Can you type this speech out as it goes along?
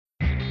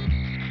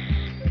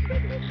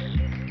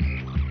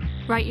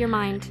Write Your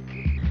Mind.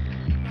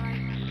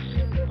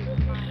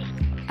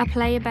 A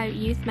play about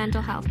youth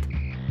mental health.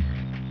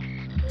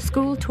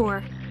 School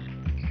Tour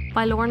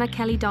by Lorna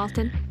Kelly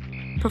Dalton.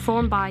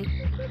 Performed by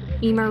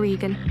Emer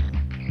Regan.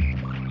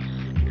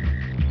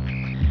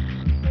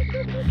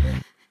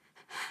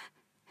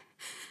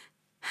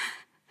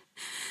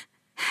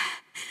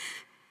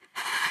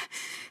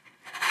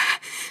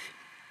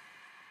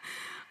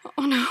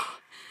 Oh no.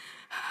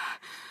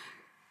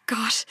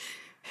 God.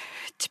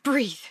 To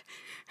breathe.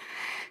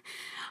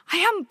 I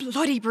am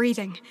bloody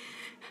breathing.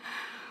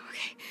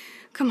 Okay,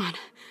 come on.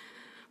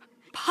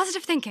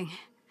 Positive thinking.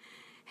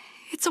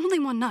 It's only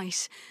one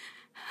night.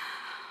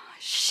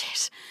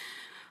 Shit.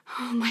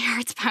 Oh, my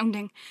heart's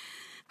pounding.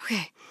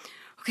 Okay,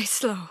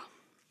 slow.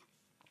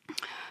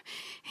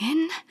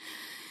 In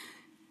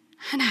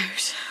and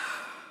out.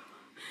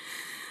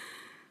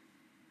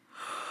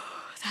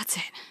 That's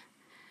it.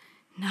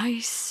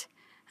 Nice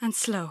and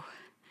slow.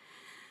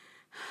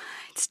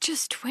 It's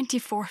just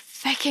 24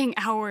 fecking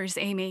hours,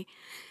 Amy.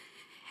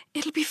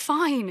 It'll be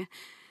fine.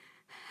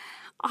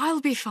 I'll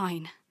be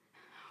fine.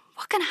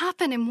 What can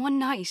happen in one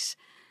night?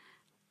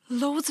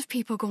 Loads of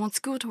people go on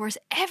school tours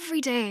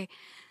every day,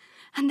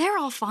 and they're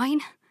all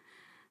fine.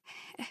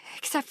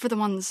 Except for the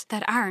ones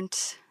that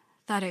aren't,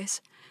 that is.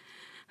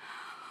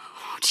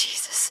 Oh,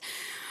 Jesus.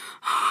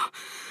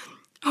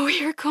 Oh,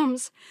 here it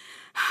comes.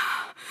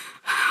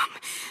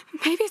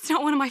 Maybe it's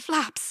not one of my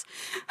flaps.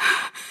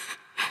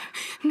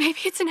 Maybe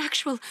it's an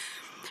actual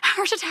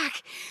heart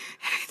attack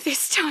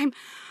this time.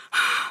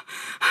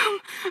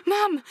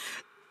 Mum.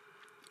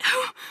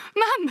 Oh,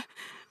 Mum.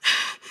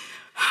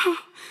 Oh,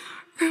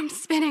 room's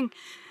spinning.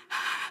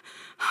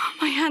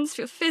 My hands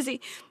feel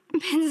fizzy.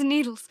 Pins and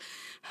needles.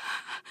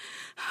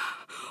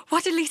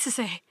 What did Lisa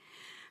say?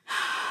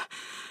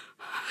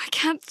 I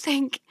can't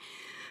think.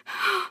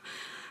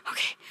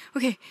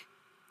 Okay.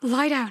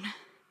 Lie down.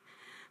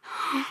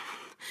 Oh,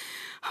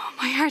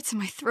 my heart's in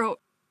my throat.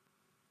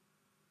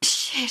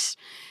 Shit.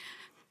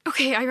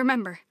 Okay, I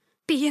remember.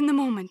 Be in the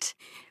moment.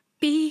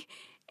 Be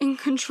in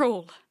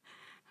control.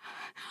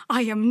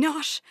 I am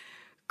not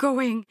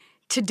going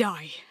to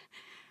die.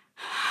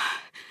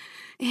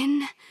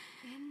 In,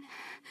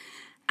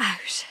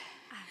 out.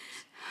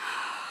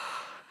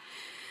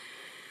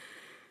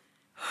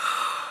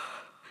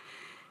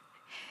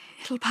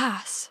 It'll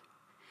pass.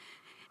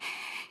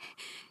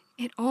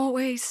 It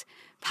always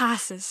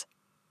passes.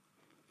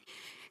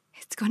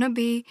 It's gonna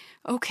be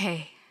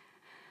okay.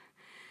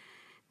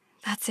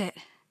 That's it.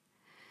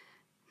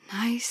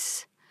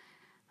 Nice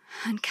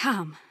and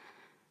calm.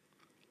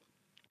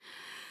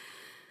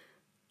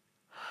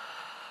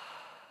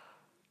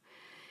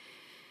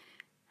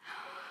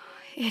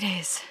 It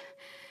is.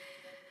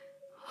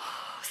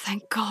 Oh,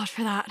 thank God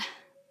for that.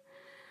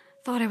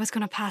 Thought I was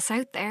going to pass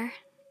out there.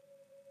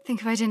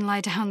 Think if I didn't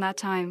lie down that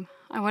time,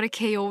 I would have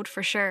KO'd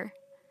for sure.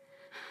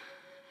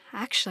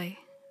 Actually,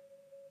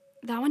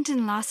 that one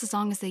didn't last as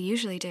long as they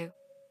usually do.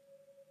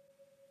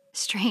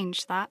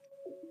 Strange, that.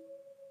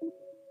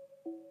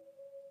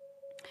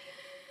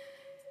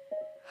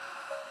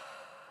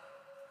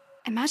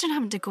 Imagine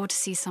having to go to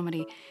see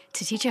somebody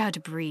to teach you how to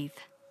breathe.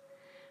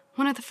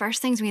 One of the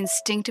first things we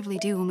instinctively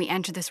do when we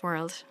enter this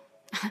world.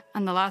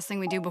 And the last thing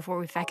we do before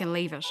we feckin'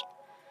 leave it.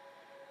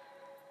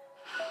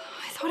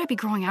 I thought I'd be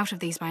growing out of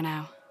these by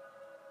now.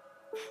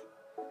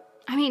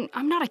 I mean,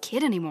 I'm not a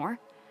kid anymore.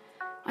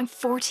 I'm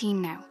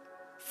 14 now.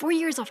 4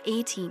 years off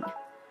 18.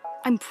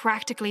 I'm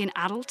practically an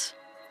adult.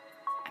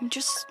 I'm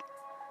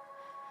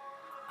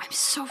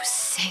so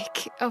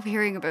sick of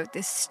hearing about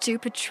this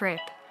stupid trip.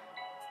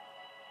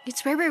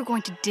 It's where we were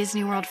going to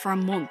Disney World for a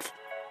month,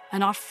 and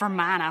not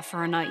Fermanagh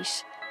for a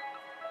night.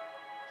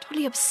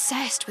 Totally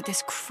obsessed with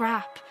this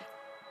crap.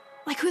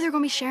 Like who they're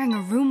going to be sharing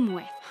a room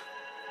with.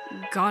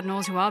 God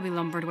knows who I'll be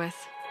lumbered with.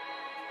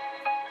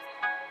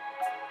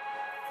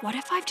 What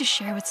if I have to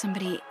share with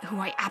somebody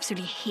who I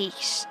absolutely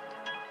hate?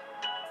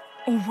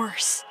 Or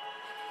worse,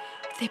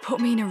 if they put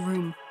me in a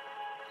room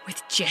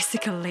with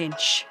Jessica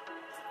Lynch.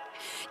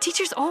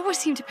 Teachers always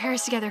seem to pair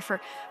us together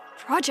for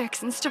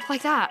projects and stuff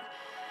like that.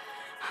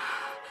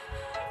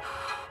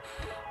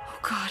 Oh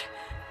God,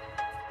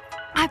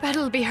 I bet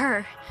it'll be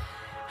her.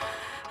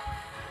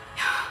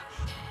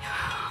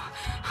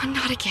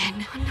 Not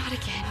again.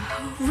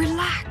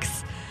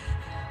 Relax.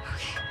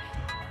 Okay.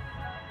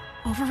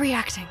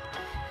 Overreacting.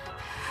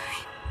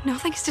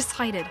 Nothing's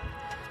decided.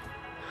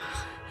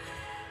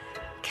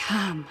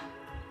 Calm.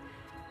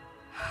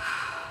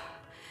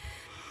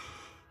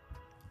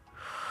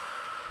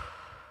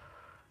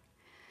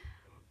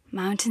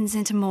 Mountains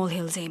into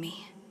molehills,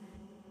 Amy.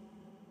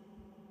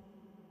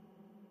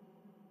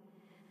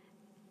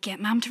 Get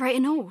Mum to write a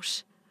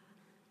note.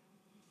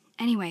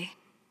 Anyway,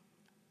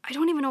 I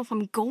don't even know if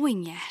I'm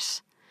going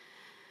yet.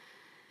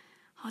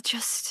 I'll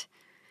just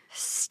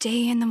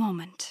stay in the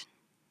moment.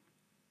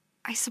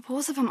 I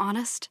suppose if I'm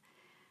honest,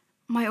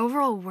 my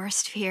overall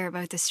worst fear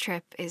about this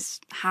trip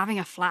is having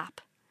a flap.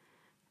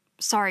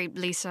 Sorry,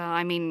 Lisa,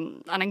 I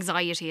mean an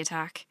anxiety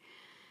attack.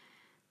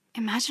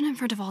 Imagine in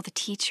front of all the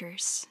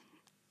teachers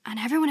and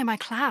everyone in my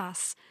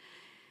class.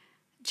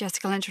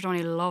 Jessica Lynch would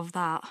only love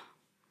that.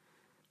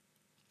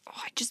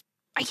 Oh,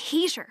 I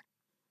hate her.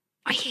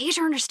 I hate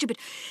her and her stupid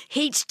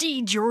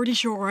HD Geordie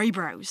Shore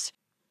eyebrows.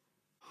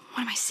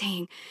 What am I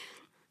saying?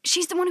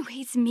 She's the one who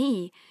hates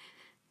me.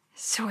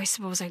 So I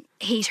suppose I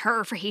hate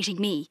her for hating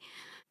me.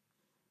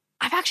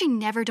 I've actually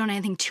never done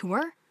anything to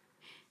her.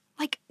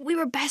 Like, we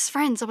were best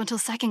friends up until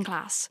second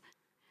class.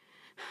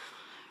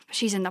 But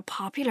she's in the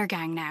popular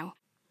gang now.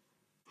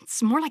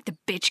 It's more like the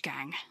bitch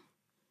gang.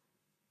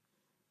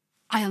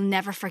 I'll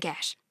never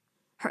forget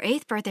her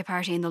 8th birthday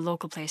party in the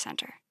local play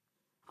centre.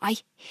 I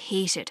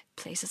hated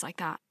places like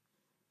that.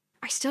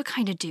 I still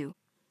kind of do,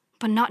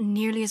 but not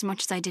nearly as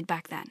much as I did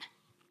back then.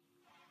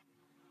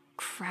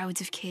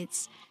 Crowds of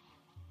kids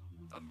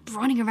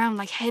running around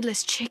like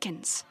headless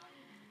chickens.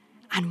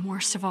 And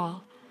worst of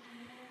all,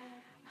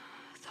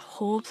 the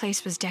whole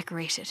place was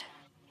decorated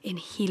in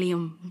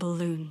helium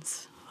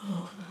balloons.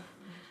 Oh.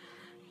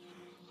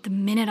 The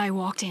minute I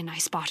walked in, I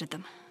spotted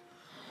them.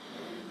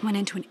 Went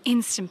into an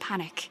instant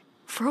panic,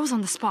 froze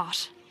on the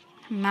spot.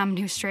 Mam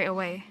knew straight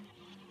away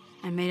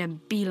and made a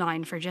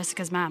beeline for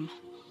Jessica's mam.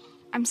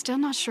 I'm still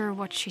not sure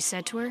what she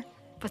said to her,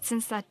 but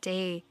since that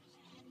day,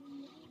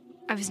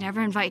 I was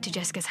never invited to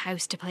Jessica's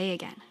house to play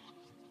again.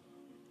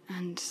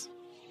 And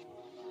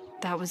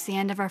that was the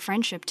end of our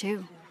friendship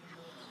too.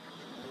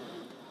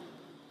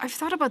 I've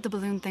thought about the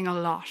balloon thing a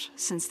lot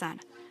since then.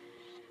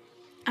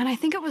 And I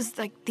think it was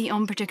like the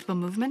unpredictable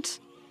movement.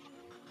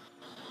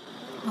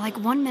 Like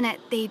one minute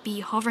they'd be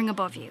hovering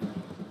above you,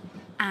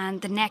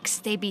 and the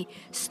next they'd be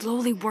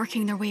slowly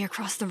working their way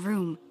across the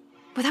room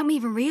without me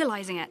even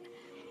realizing it.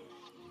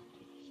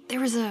 There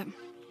was a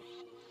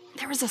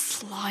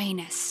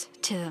slyness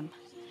to them.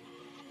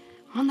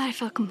 One that I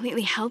felt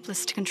completely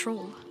helpless to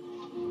control.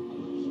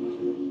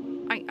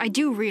 I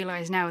do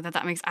realize now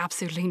that makes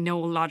absolutely no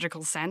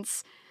logical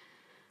sense.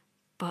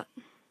 But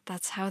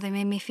that's how they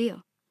made me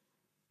feel.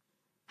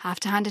 Have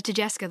to hand it to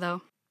Jessica,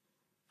 though.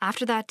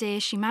 After that day,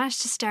 she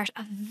managed to start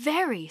a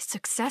very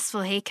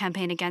successful hate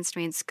campaign against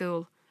me in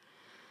school,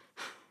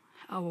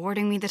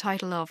 awarding me the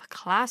title of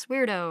class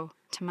weirdo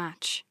to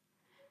match.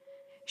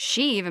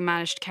 She even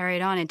managed to carry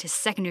it on into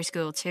secondary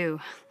school too.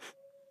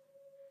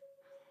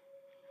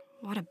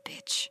 What a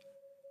bitch.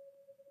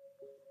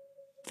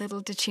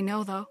 Little did she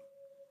know, though,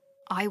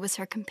 I was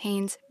her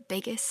campaign's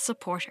biggest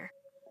supporter.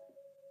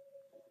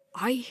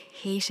 I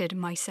hated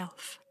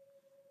myself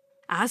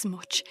as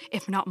much,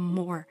 if not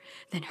more,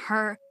 than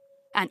her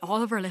and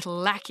all of her little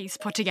lackeys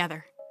put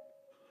together.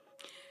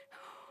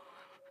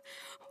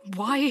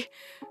 Why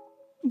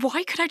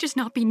could I just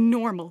not be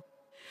normal?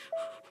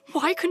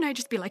 Why couldn't I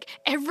just be like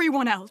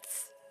everyone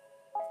else?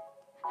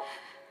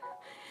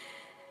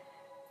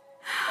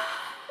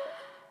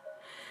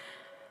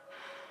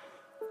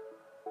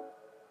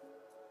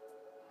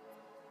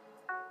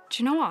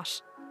 Do you know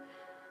what?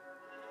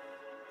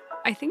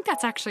 I think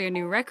that's actually a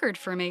new record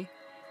for me.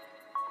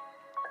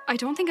 I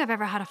don't think I've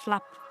ever had a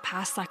flap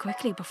pass that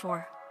quickly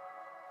before.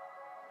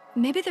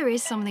 Maybe there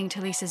is something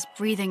to Lisa's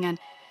breathing and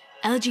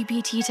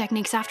LGBT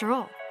techniques after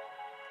all.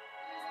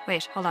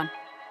 Wait, hold on.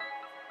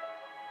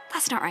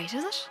 That's not right,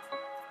 is it?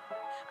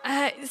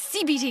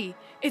 CBT.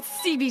 It's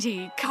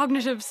CBT,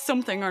 cognitive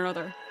something or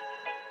other.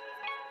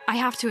 I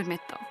have to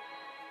admit, though,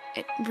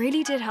 it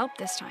really did help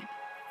this time.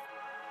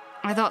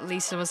 I thought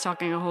Lisa was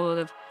talking a whole lot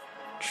of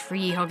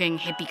tree-hugging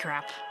hippie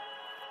crap.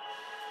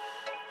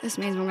 This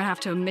means I'm going to have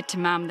to admit to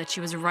Mam that she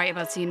was right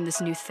about seeing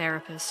this new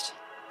therapist.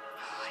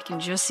 I can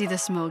just see the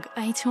smug,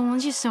 "I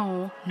told you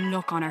so"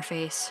 look on her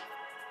face.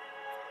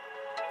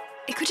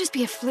 It could just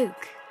be a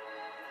fluke.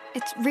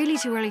 It's really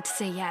too early to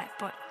say yet,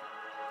 but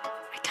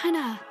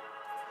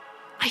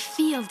I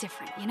feel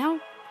different, you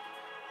know?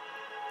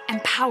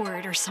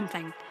 Empowered or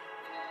something.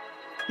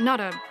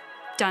 Not a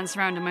dance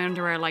around in my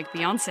underwear like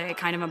Beyonce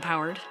kind of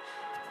empowered.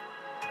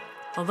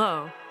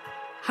 Although,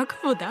 how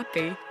cool would that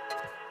be?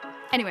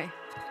 Anyway,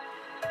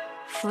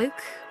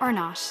 fluke or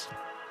not,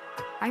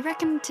 I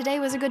reckon today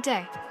was a good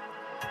day.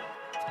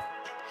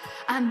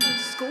 And the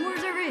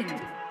scores are in.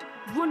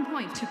 1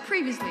 point to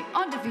previously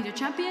undefeated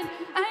champion,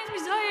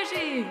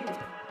 Anxiety.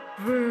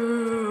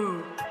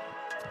 Boo.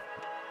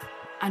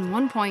 And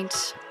 1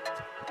 point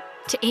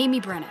to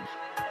Amy Brennan,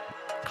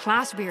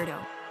 class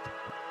weirdo,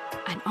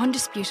 an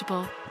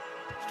undisputable,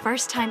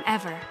 first time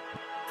ever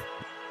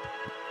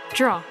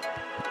draw.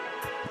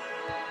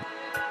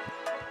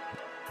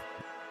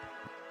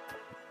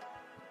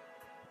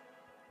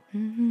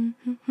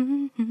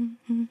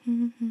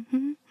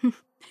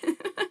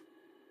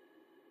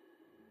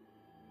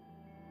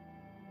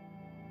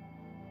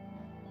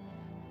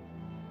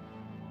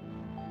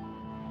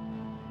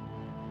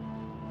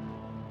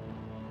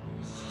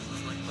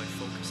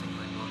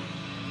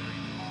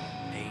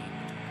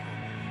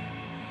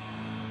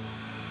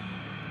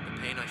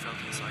 Pain I felt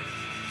inside of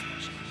me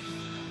was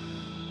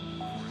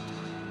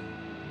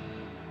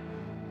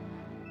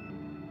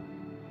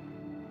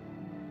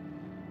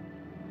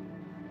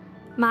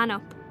Man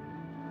Up.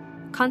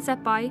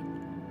 Concept by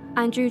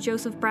Andrew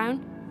Joseph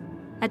Brown.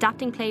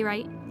 Adapting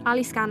playwright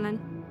Ali Scanlon.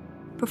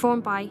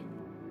 Performed by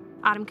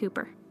Adam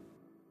Cooper.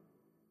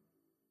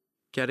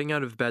 Getting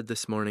out of bed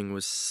this morning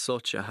was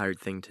such a hard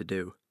thing to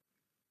do.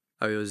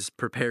 I was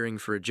preparing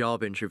for a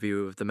job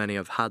interview of the many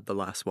I've had the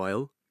last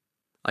while.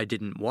 I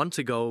didn't want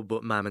to go,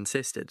 but Mam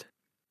insisted.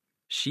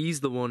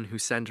 She's the one who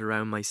sent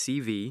around my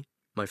CV,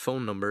 my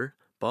phone number,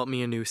 bought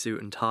me a new suit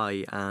and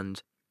tie,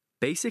 and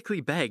basically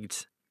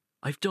begged,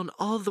 "I've done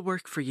all the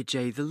work for you,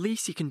 Jay. The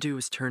least you can do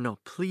is turn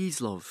up.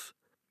 Please, love."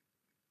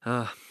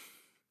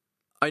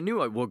 I knew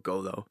I would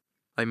go, though.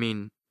 I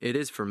mean, it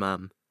is for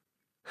Mam.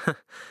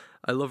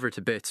 I love her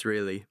to bits,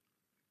 really.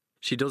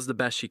 She does the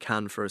best she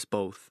can for us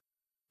both.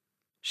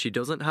 She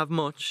doesn't have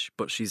much,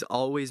 but she's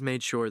always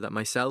made sure that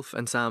myself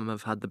and Sam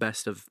have had the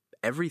best of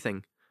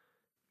everything.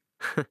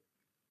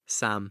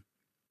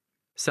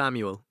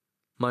 Samuel,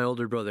 my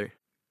older brother.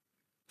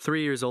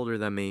 3 years older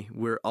than me,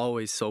 we're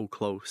always so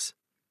close.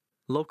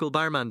 Local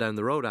barman down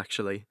the road,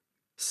 actually.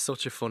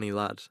 Such a funny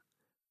lad.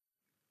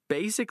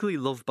 Basically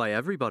loved by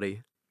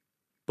everybody,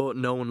 but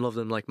no one loved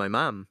him like my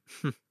mam.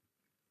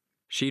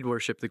 She'd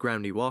worship the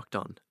ground he walked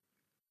on.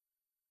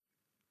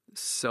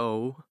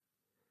 So,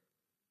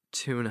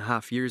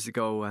 2.5 years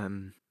ago,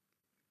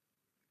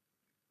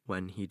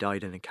 when he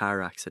died in a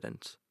car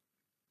accident,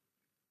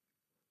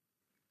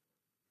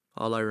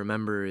 all I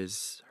remember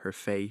is her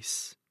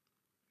face,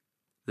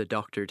 the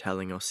doctor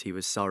telling us he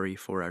was sorry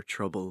for our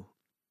trouble,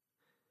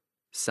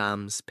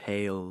 Sam's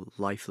pale,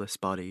 lifeless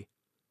body,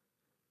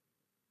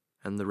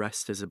 and the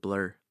rest is a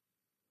blur.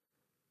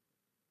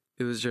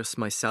 It was just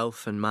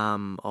myself and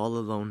Mam all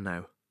alone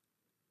now.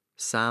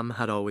 Sam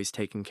had always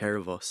taken care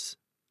of us,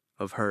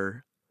 of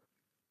her,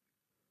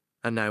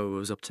 and now it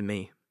was up to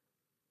me.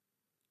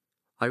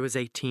 I was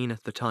 18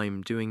 at the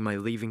time, doing my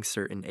leaving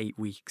cert in 8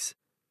 weeks.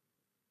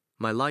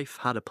 My life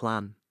had a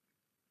plan.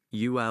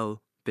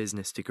 UL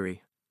business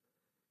degree.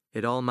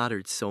 It all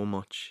mattered so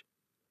much.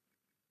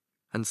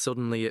 And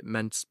suddenly it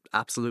meant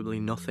absolutely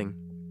nothing.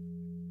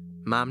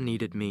 Mam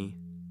needed me,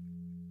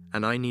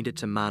 and I needed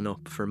to man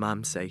up for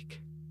Mam's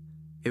sake.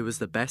 It was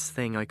the best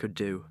thing I could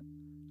do,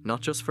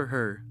 not just for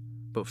her,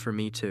 but for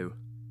me too.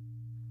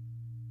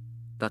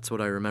 That's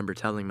what I remember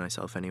telling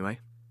myself anyway.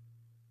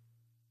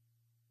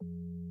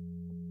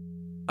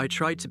 I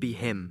tried to be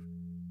him,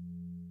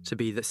 to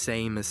be the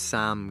same as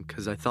Sam,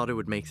 because I thought it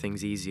would make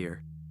things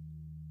easier.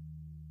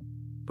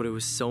 But it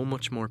was so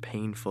much more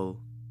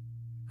painful,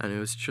 and it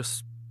was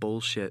just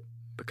bullshit,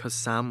 because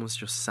Sam was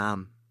just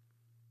Sam.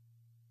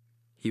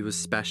 He was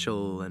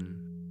special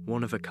and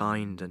one of a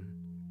kind, and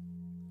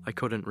I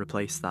couldn't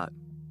replace that.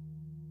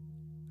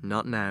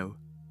 Not now,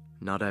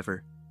 not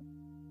ever.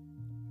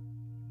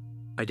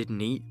 I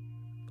didn't eat,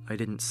 I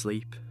didn't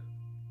sleep.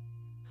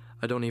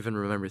 I don't even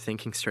remember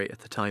thinking straight at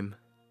the time.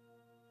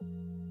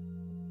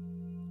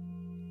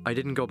 I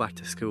didn't go back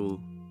to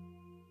school,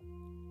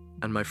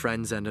 and my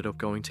friends ended up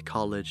going to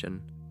college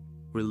and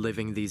were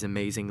living these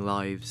amazing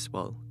lives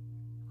while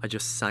I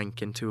just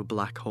sank into a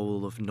black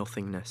hole of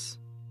nothingness.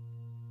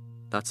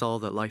 That's all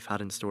that life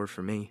had in store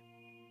for me.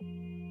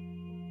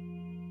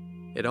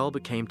 It all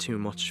became too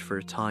much for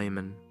a time,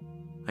 and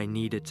I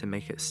needed to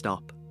make it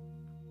stop.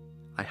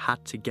 I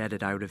had to get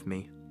it out of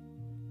me.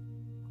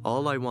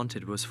 All I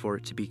wanted was for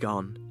it to be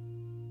gone.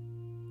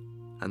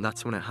 And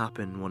that's when it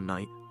happened one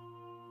night,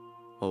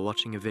 while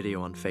watching a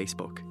video on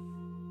Facebook.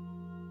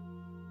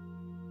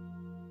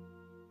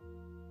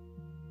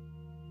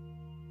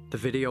 The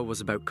video was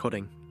about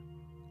cutting.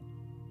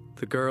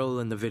 The girl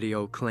in the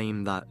video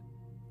claimed that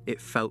it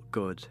felt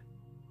good.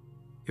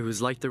 It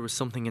was like there was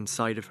something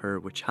inside of her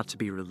which had to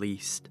be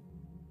released,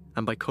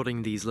 and by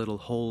cutting these little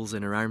holes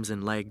in her arms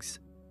and legs,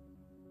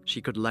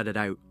 she could let it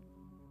out.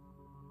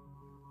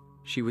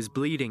 She was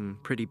bleeding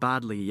pretty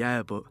badly,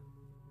 yeah, but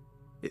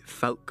it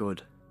felt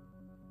good.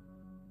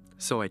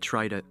 So I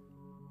tried it.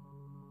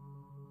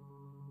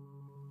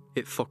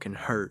 It fucking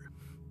hurt.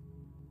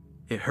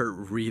 It hurt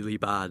really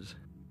bad.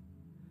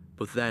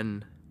 But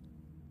then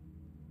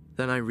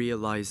I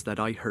realized that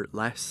I hurt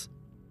less.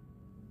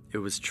 It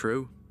was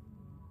true.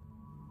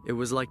 It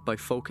was like by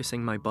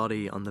focusing my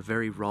body on the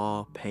very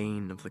raw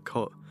pain of the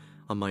cut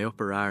on my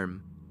upper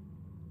arm,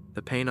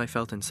 the pain I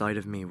felt inside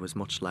of me was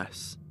much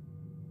less.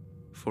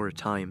 For a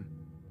time.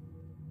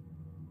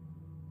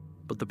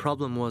 But the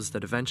problem was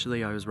that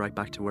eventually I was right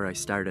back to where I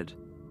started.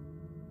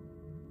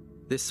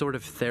 This sort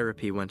of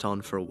therapy went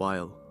on for a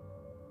while.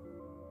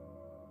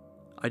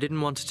 I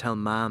didn't want to tell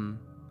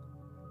Mam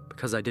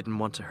because I didn't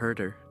want to hurt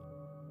her.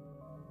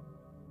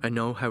 I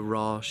know how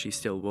raw she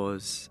still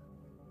was,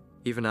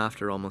 even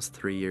after almost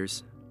 3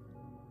 years.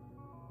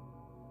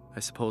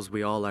 I suppose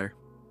we all are.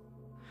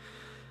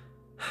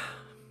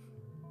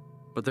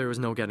 But there was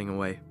no getting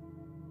away.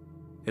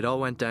 It all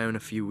went down a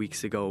few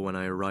weeks ago when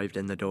I arrived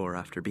in the door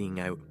after being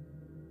out.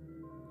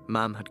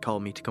 Mam had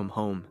called me to come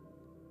home.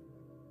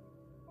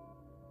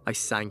 I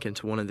sank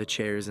into one of the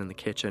chairs in the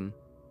kitchen,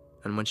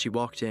 and when she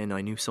walked in,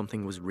 I knew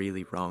something was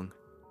really wrong.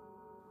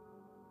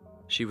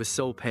 She was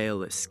so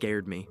pale it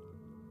scared me.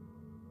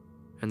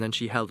 And then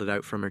she held it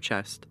out from her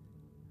chest.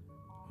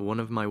 One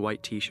of my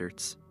white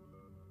t-shirts.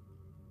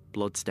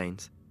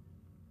 Bloodstains.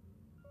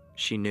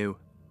 She knew.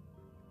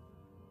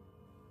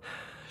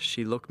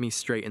 She looked me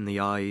straight in the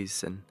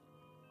eyes and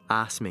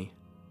asked me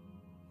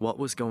what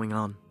was going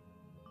on.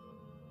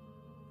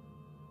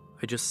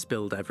 I just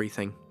spilled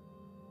everything.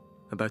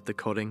 About the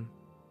cutting,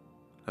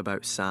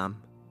 about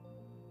Sam,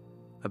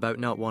 about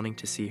not wanting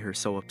to see her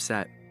so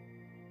upset.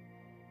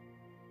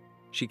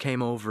 She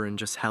came over and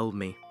just held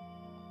me.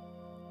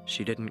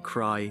 She didn't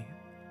cry.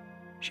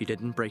 She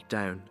didn't break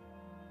down.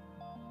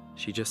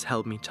 She just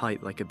held me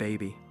tight like a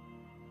baby.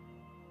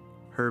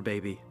 Her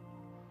baby.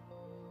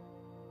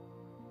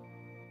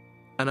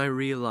 And I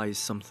realized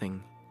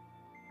something.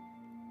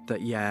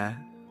 That yeah,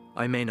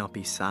 I may not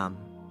be Sam,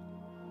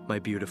 my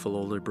beautiful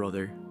older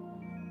brother,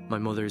 my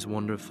mother's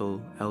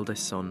wonderful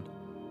eldest son,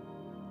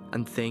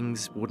 and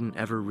things wouldn't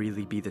ever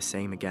really be the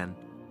same again.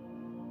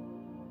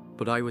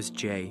 But I was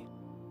Jay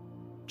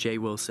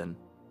Wilson,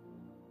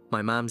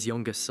 my mom's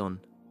youngest son.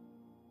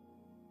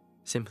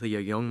 Simply a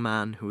young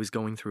man who was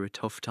going through a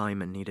tough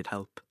time and needed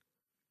help.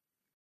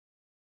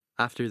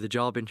 After the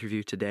job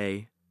interview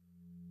today,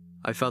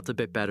 I felt a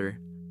bit better,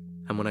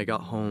 and when I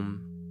got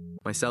home,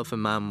 myself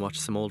and Mum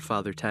watched some old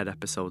Father Ted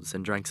episodes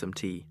and drank some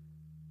tea.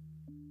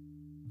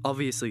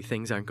 Obviously,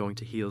 things aren't going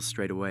to heal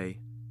straight away,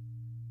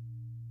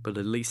 but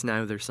at least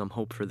now there's some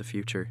hope for the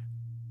future.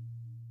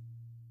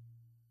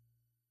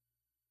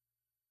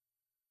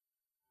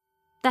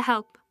 The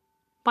Help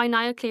by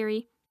Niall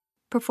Cleary,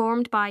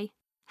 performed by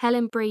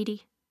Helen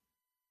Brady.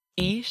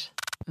 Eat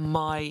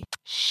my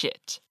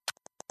shit.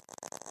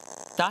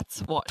 That's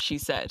what she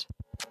said.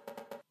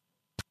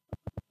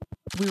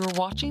 We were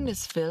watching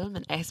this film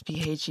in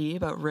SPHE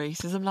about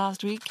racism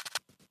last week.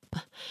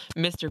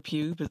 Mr.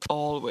 Pube is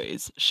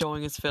always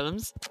showing his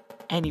films.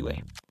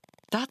 Anyway,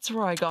 that's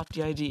where I got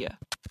the idea.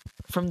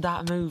 From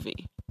that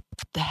movie,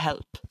 The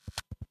Help.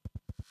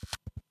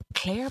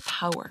 Claire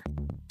Power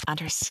and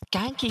her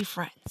skanky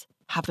friends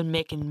have been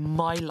making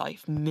my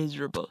life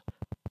miserable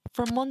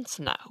for months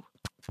now.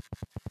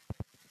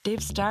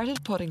 They've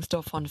started putting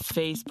stuff on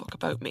Facebook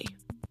about me.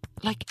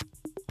 Like,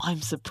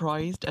 I'm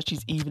surprised that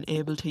she's even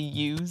able to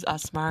use a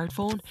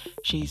smartphone.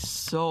 She's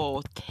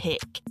so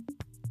thick.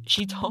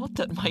 She thought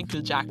that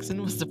Michael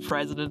Jackson was the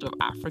president of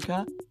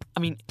Africa. I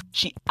mean,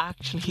 she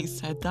actually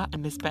said that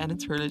in Miss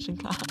Bennett's religion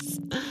class.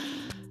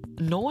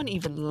 No one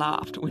even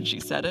laughed when she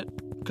said it,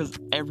 because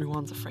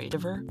everyone's afraid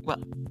of her.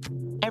 Well,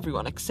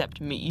 everyone except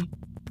me.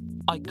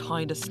 I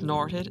kind of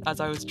snorted as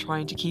I was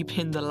trying to keep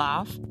in the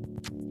laugh.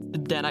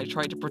 Then I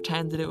tried to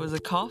pretend that it was a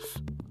cough,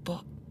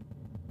 but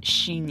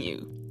she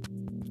knew.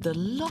 The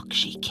look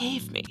she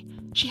gave me.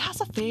 She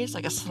has a face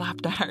like a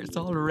slapped arse,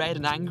 all red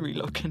and angry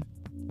looking.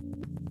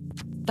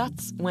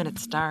 That's when it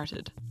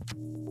started.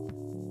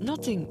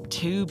 Nothing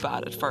too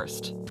bad at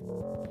first.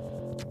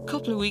 A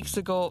couple of weeks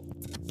ago,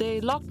 they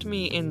locked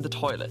me in the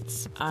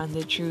toilets and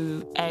they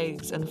threw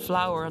eggs and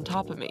flour on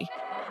top of me.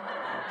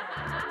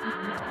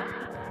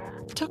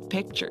 Took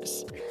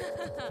pictures.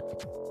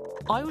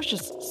 I was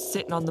just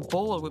sitting on the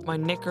bowl with my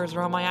knickers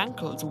around my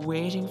ankles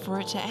waiting for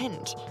it to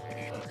end.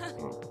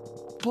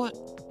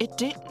 But it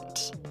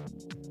didn't.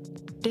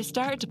 They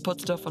started to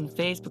put stuff on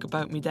Facebook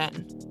about me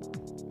then.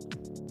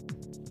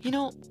 You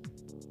know,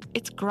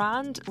 it's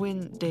grand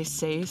when they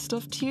say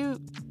stuff to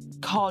you,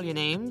 call you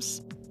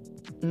names.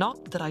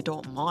 Not that I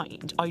don't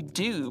mind, I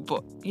do,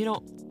 but, you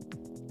know,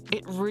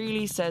 it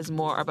really says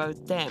more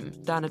about them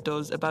than it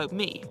does about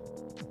me.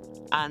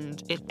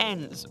 And it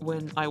ends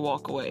when I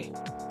walk away.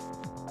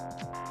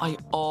 I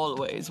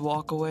always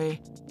walk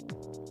away.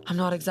 I'm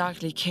not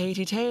exactly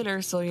Katie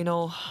Taylor, so, you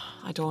know,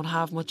 I don't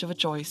have much of a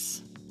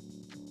choice.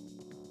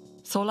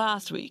 So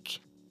last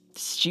week, the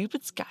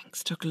stupid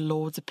skanks took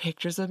loads of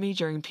pictures of me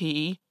during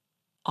PE.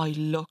 I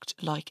looked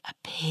like a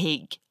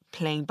pig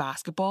playing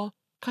basketball,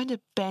 kind of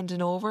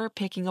bending over,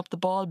 picking up the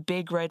ball,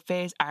 big red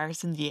face,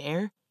 arse in the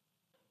air.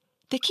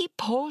 They keep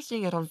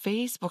posting it on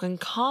Facebook and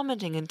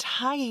commenting and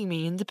tagging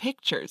me in the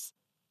pictures.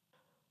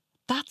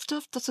 That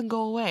stuff doesn't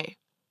go away.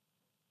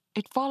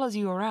 It follows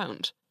you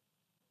around.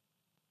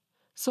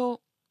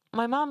 So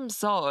my mum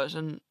saw it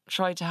and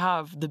tried to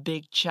have the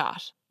big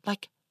chat.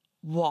 Like,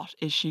 what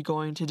is she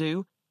going to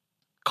do?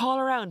 Call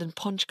around and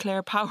punch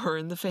Claire Power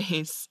in the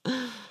face.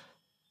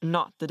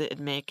 Not that it'd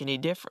make any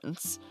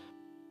difference.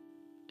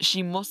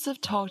 She must have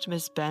talked to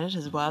Miss Bennett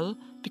as well,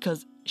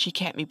 because she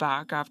kept me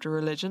back after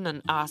religion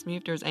and asked me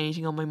if there was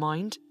anything on my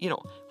mind, you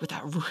know, with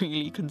that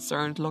really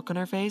concerned look on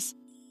her face.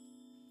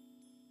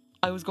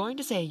 I was going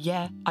to say,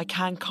 yeah, I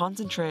can't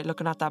concentrate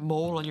looking at that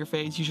mole on your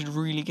face, you should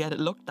really get it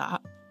looked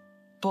at.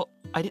 But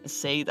I didn't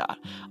say that,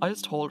 I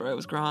just told her I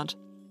was grand.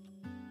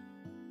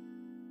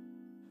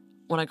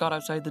 When I got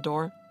outside the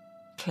door,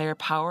 Claire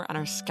Power and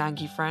her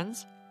skanky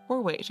friends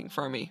were waiting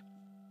for me.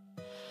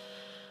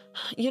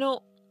 You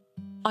know,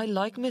 I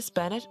like Miss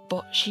Bennett,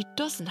 but she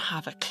doesn't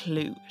have a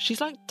clue.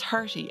 She's like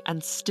 30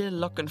 and still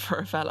looking for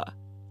a fella.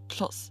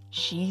 Plus,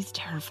 she's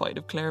terrified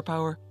of Claire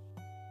Power.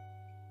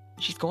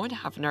 She's going to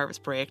have a nervous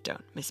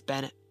breakdown, Miss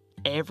Bennett.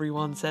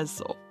 Everyone says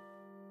so.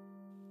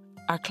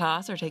 Our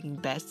class are taking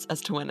bets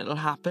as to when it'll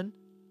happen.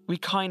 We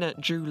kind of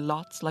drew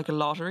lots like a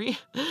lottery.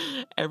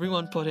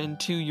 Everyone put in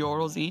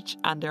 €2 each,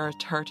 and there are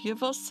 30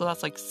 of us, so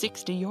that's like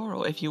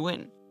 €60 if you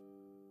win.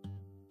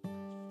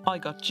 I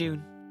got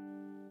June.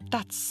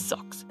 That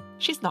sucks.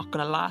 She's not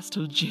going to last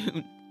till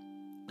June.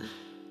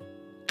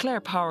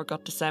 Claire Power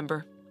got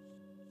December.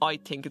 I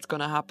think it's going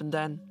to happen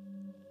then.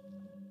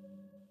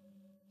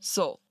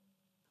 So,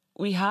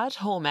 we had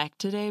home ec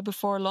today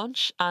before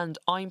lunch, and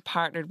I'm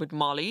partnered with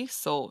Molly,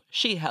 so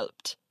she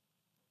helped.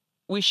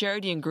 We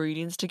shared the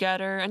ingredients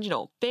together and,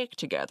 baked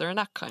together and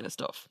that kind of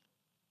stuff.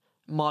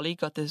 Molly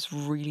got this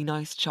really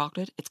nice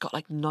chocolate. It's got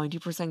like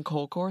 90%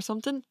 cocoa or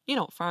something.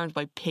 Farmed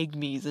by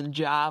Pygmies in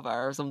Java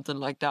or something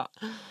like that.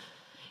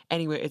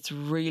 Anyway, it's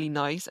really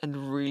nice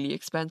and really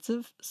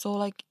expensive.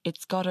 So,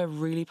 it's got a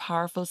really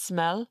powerful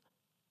smell.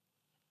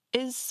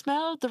 Is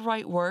smell the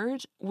right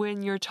word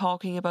when you're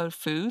talking about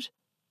food?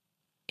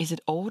 Is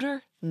it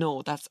odour?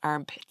 No, that's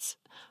armpits.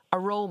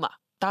 Aroma.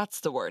 That's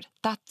the word.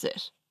 That's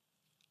it.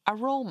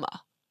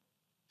 Aroma.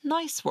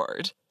 Nice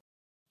word.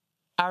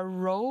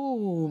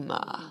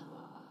 Aroma.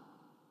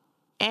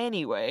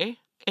 Anyway,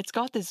 it's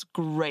got this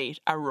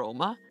great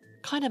aroma.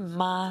 Kind of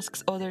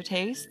masks other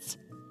tastes.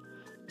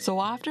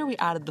 So after we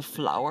added the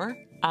flour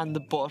and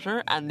the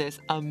butter and this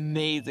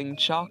amazing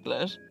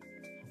chocolate,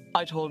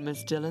 I told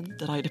Miss Dillon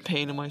that I had a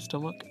pain in my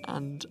stomach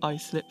and I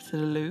slipped to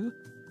the loo,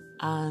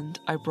 and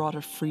I brought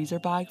a freezer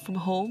bag from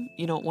home,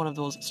 one of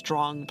those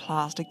strong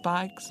plastic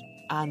bags,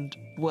 and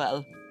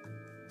well,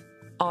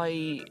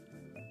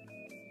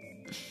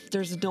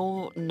 there's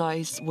no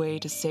nice way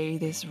to say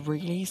this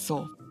really,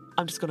 so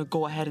I'm just going to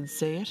go ahead and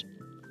say it.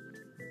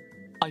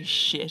 I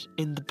shit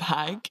in the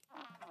bag.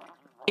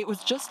 It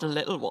was just a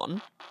little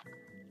one,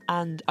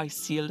 and I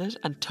sealed it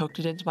and tucked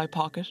it into my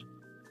pocket.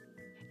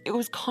 It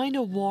was kind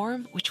of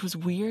warm, which was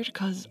weird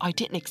because I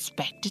didn't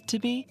expect it to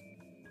be.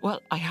 Well,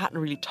 I hadn't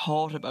really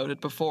thought about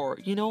it before,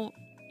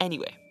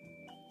 Anyway,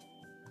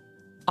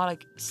 I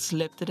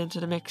slipped it into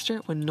the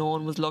mixture when no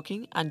one was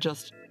looking and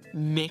just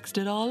mixed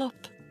it all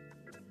up.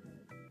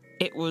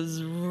 It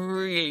was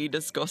really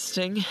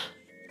disgusting.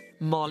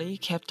 Molly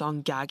kept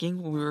on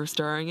gagging when we were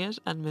stirring it,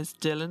 and Miss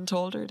Dillon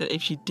told her that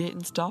if she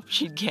didn't stop,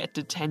 she'd get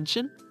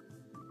detention.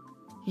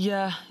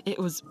 Yeah, it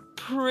was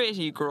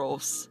pretty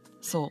gross.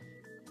 So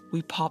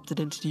we popped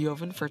it into the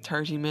oven for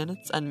 30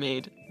 minutes and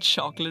made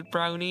chocolate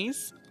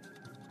brownies.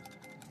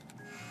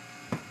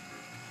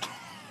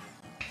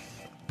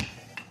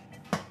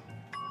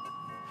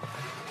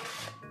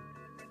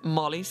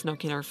 Molly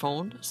snuck in her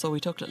phone, so we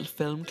took little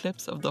film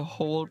clips of the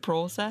whole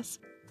process.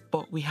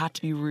 But we had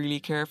to be really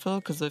careful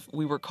because if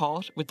we were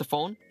caught with the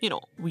phone,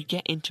 we'd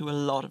get into a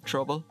lot of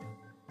trouble.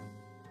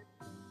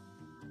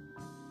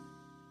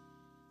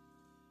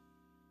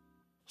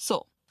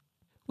 So,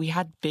 we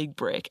had big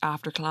break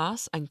after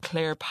class, and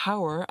Claire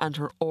Power and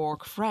her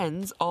orc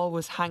friends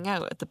always hang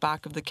out at the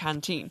back of the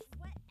canteen.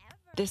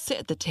 They sit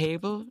at the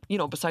table,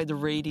 beside the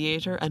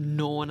radiator, and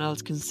no one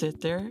else can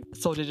sit there,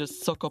 so they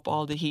just suck up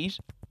all the heat.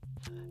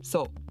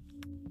 So,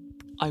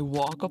 I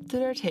walk up to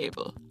their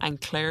table,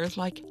 and Claire's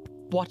like,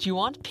 "What do you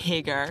want,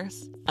 pig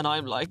arse?" And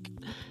I'm like,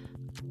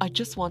 "I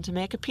just want to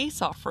make a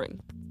peace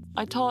offering.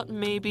 I thought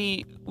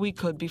maybe we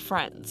could be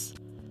friends."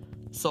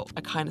 So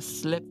I kind of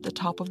slipped the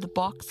top of the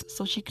box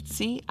so she could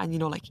see and,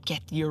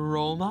 get the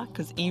aroma.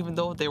 Because even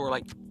though they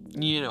were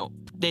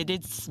they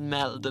did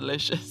smell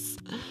delicious.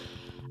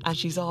 And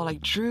she's all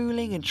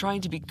drooling and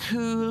trying to be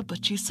cool,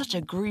 but she's such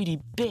a greedy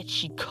bitch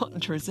she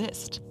couldn't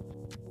resist.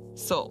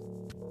 So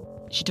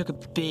she took a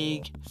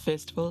big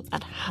fistful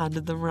and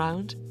handed them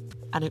round.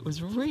 And it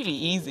was really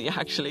easy,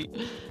 actually.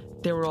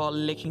 They were all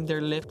licking their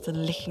lips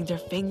and licking their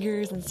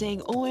fingers and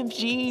saying,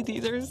 "OMG,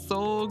 these are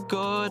so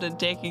good," and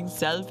taking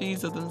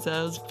selfies of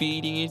themselves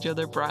feeding each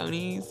other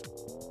brownies.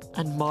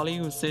 And Molly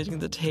was sitting at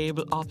the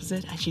table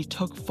opposite, and she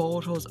took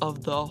photos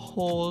of the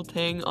whole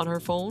thing on her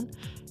phone.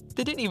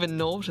 They didn't even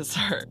notice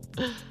her.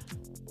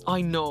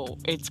 I know,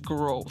 it's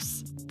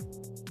gross.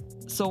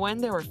 So when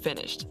they were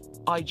finished,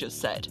 I just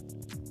said,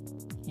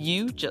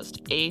 "You just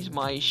ate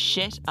my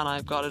shit and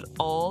I've got it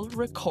all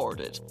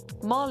recorded.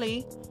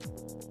 Molly."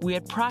 We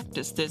had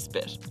practiced this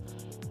bit.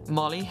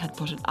 Molly had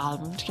put an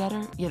album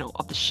together,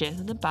 of the shit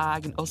in the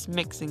bag and us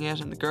mixing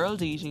it and the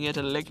girls eating it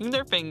and licking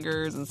their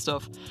fingers and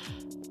stuff.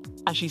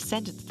 And she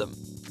sent it to them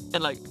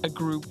in a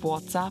group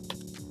WhatsApp,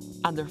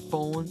 and their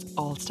phones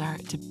all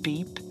started to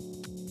beep.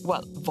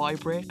 Well,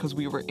 vibrate, because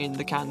we were in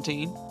the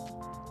canteen.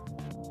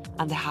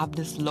 And they have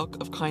this look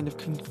of kind of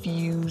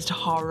confused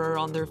horror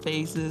on their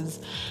faces,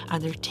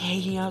 and they're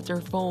taking out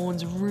their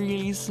phones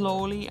really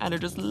slowly and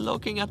they're just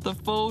looking at the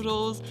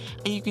photos,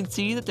 and you can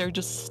see that they're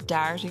just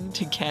starting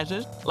to get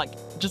it,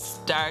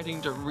 just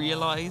starting to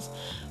realise,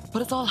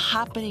 but it's all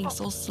happening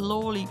so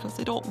slowly because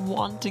they don't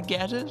want to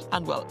get it,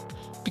 and well,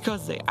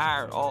 because they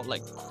are all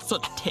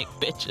such thick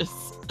bitches.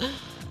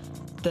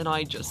 Then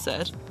I just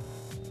said,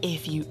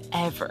 "If you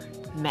ever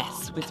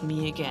mess with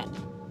me again,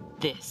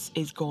 this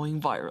is going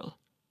viral.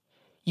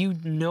 You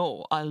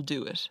know I'll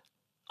do it.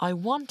 I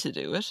want to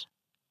do it.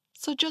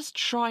 So just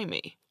try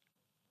me."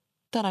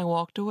 Then I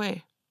walked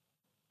away.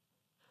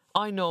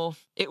 I know,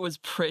 it was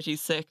pretty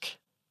sick.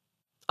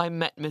 I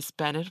met Miss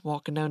Bennett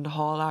walking down the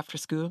hall after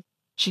school.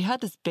 She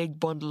had this big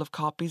bundle of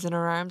copies in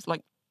her arms,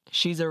 like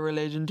she's a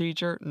religion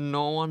teacher,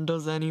 no one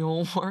does any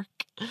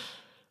homework.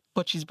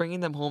 But she's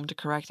bringing them home to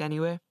correct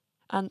anyway.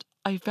 And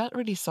I felt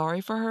really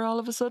sorry for her all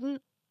of a sudden.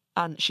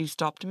 And she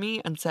stopped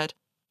me and said,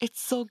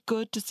 "It's so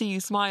good to see you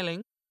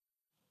smiling."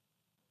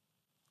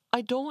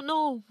 I don't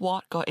know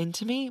what got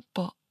into me,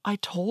 but I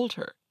told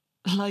her.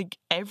 Like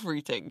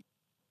everything.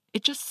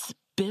 It just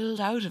spilled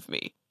out of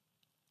me.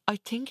 I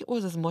think it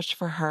was as much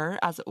for her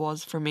as it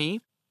was for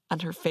me,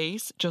 and her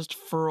face just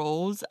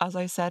froze as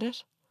I said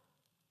it.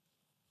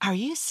 "Are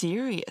you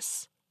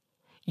serious?"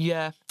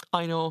 "Yeah,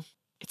 I know.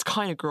 It's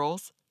kind of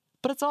gross,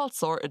 but it's all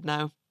sorted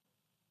now."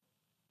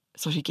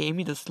 So she gave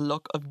me this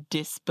look of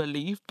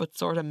disbelief, but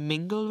sort of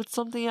mingled with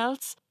something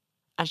else.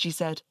 And she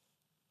said,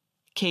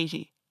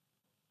 "Katie,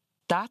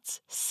 that's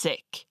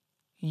sick.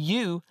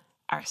 You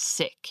are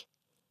sick.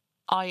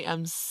 I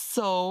am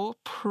so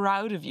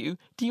proud of you.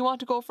 Do you want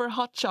to go for a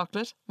hot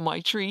chocolate? My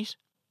treat."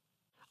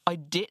 I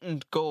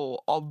didn't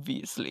go,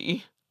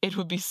 obviously. It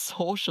would be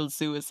social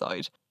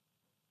suicide.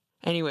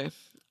 Anyway,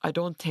 I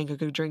don't think I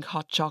could drink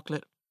hot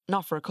chocolate.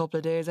 Not for a couple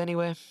of days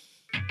anyway.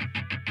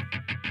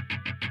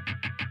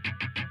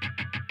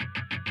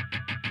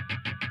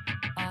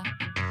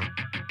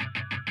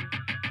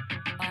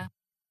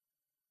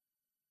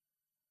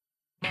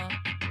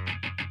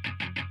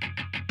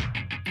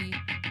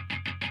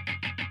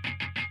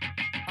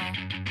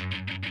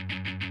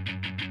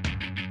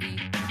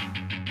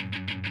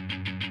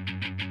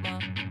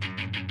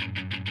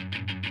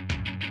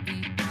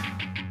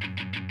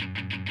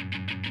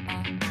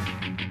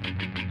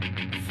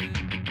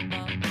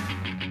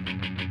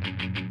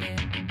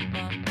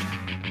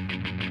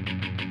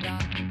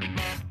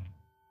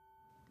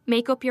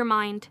 Make Up Your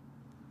Mind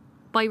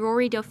by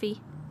Rory Duffy,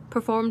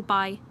 performed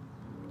by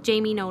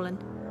Jamie Nolan.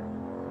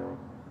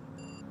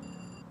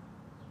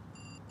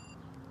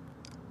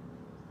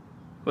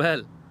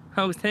 Well,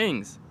 how's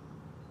things?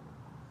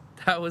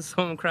 That was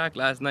some crack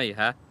last night,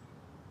 huh?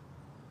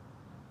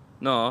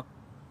 No.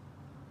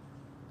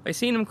 I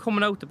seen him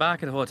coming out the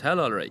back of the hotel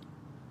alright,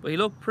 but he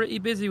looked pretty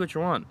busy with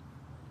your one.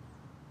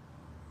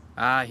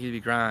 Ah, he'll be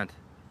grand.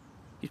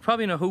 He's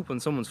probably in a hoop on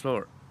someone's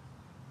floor.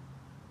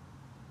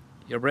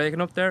 You're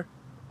breaking up there?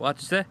 What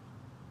you say?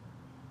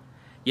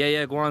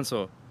 Yeah, go on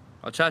so.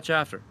 I'll chat you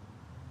after.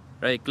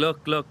 Right,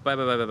 look,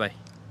 bye.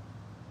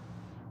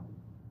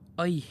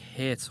 I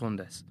hate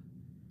Sundays.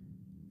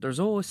 There's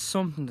always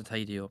something to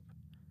tidy up.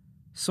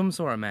 Some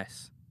sort of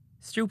mess.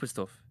 Stupid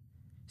stuff.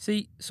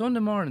 See,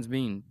 Sunday mornings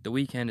mean the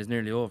weekend is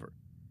nearly over.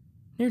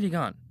 Nearly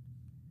gone.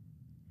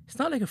 It's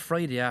not like a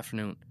Friday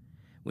afternoon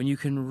when you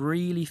can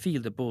really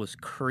feel the buzz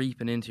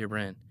creeping into your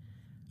brain.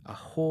 A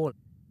whole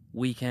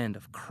weekend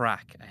of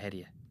crack ahead of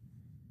you.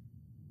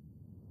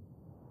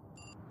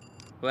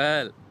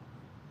 Well,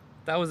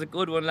 that was a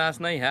good one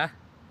last night, huh?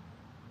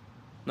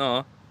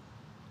 No,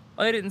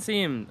 I didn't see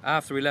him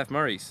after we left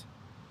Murray's.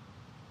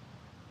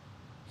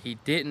 He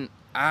didn't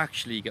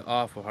actually get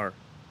off with her.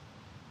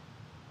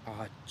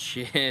 Oh,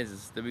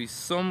 Jesus, there'll be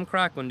some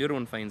crack when the other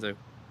one finds out.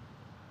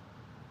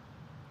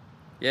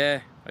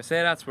 Yeah, I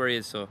say that's where he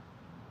is, so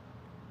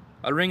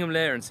I'll ring him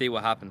later and see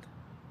what happened.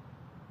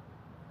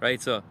 Right,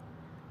 so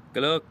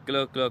good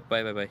luck,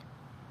 bye.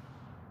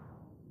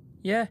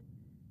 Yeah,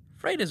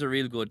 Friday's a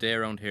real good day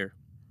around here.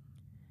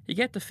 You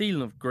get the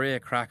feeling of grey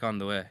crack on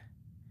the way.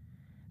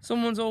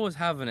 Someone's always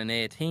having an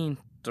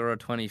 18th or a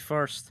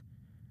 21st.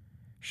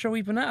 Sure,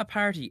 we've been at a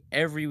party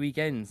every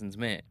weekend since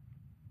May.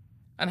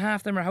 And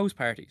half them are house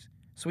parties,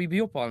 so we'd be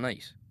up all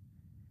night.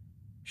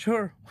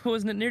 Sure,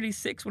 wasn't it nearly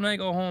 6 when I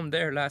go home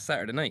there last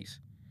Saturday night?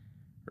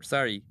 Or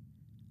sorry,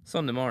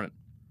 Sunday morning.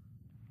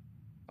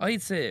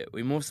 I'd say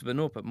we must have been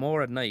up at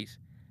more at night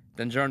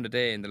than during the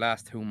day in the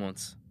last 2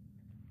 months.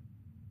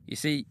 You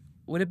see,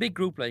 with a big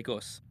group like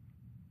us,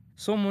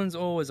 someone's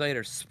always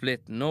either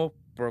splitting up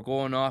or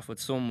going off with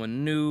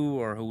someone new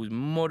or whose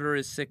mother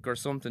is sick or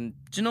something,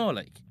 do you know,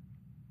 like?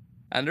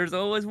 And there's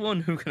always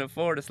one who can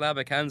afford a slab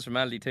of cans from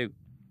Aldi too.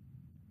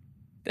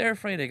 There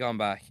Friday gone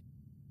back,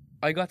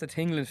 I got the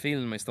tingling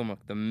feeling in my stomach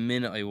the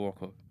minute I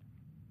woke up.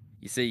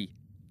 You see,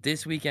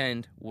 this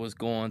weekend was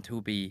going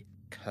to be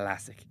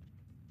classic.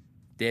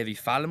 Davy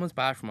Fallon was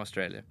back from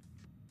Australia,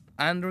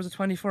 and there was a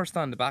 21st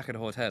on the back of the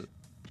hotel.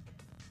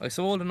 I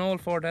sold an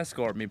old Ford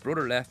Escort my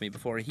brother left me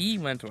before he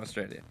went to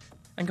Australia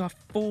and got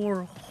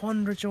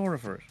 €400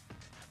 for it.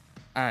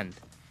 And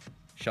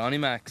Shawnee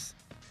Max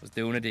was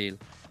doing a deal.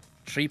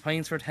 3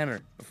 pints for a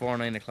tenner before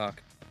 9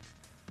 o'clock.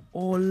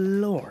 Oh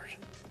Lord.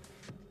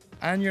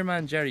 And your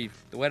man Jerry,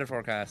 the weather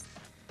forecast,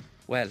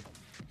 well,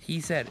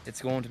 he said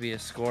it's going to be a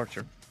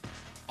scorcher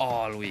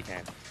all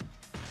weekend.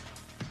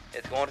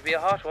 It's going to be a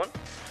hot one,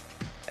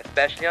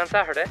 especially on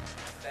Saturday.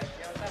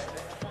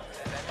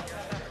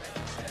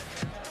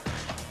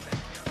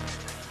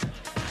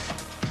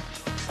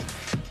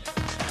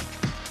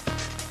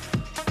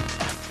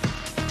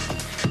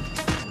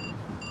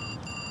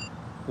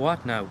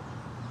 What now?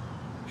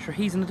 Sure,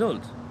 he's an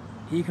adult.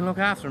 He can look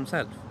after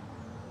himself.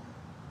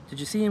 Did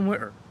you see him with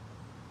her?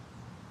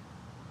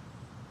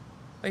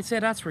 I'd say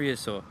that's where he is,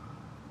 so.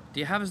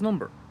 Do you have his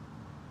number?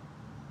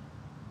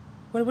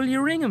 Well, will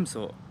you ring him,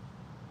 so?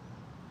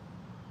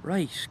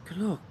 Right, good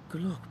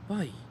luck,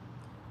 bye.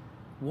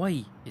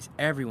 Why is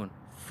everyone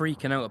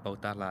freaking out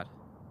about that lad?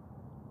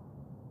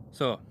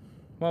 So,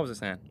 what was I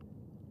saying?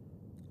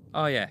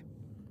 Oh yeah.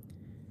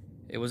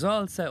 It was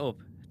all set up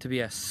to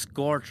be a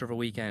scorcher of a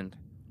weekend.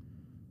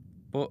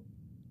 But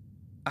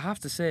I have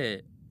to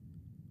say,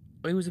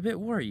 I was a bit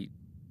worried.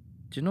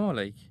 Do you know,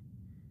 like,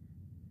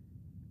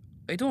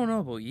 I don't know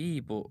about ye,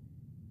 but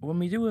when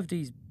we do have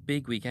these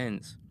big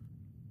weekends,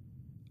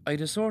 I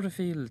just sort of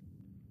feel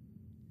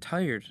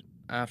tired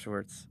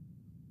afterwards.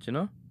 Do you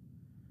know?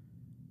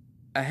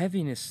 A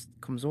heaviness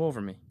comes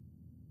over me.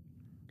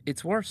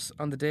 It's worse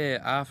on the day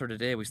after the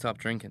day we stop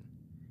drinking.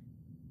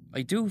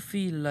 I do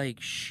feel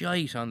like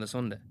shite on the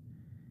Sunday,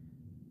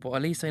 but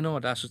at least I know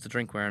that's just the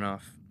drink wearing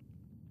off.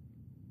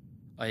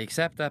 I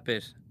accept that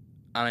bit,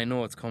 and I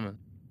know it's coming.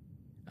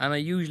 And I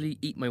usually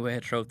eat my way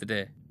throughout the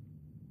day.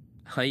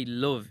 I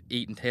love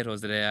eating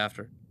potatoes the day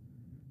after.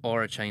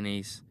 Or a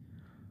Chinese.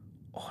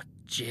 Oh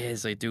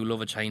jeez, I do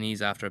love a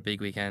Chinese after a big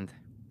weekend.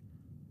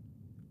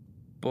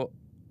 But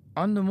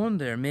on the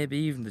Monday, or maybe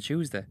even the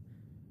Tuesday,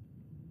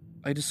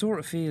 I just sort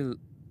of feel,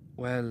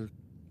 well,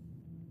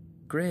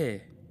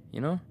 grey, you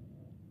know?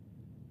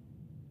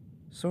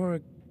 Sort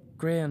of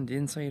grey on the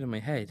inside of my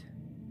head.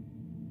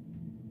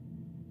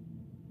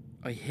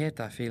 I hate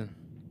that feeling.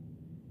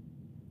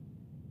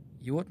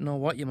 You wouldn't know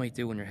what you might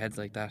do when your head's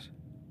like that.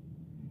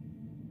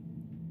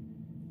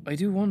 I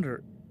do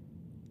wonder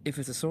if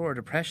it's a sort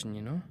of depression,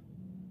 you know?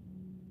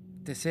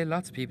 They say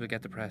lots of people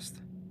get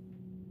depressed.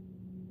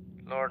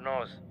 Lord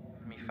knows,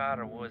 my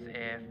father was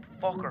a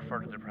fucker for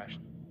the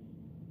depression.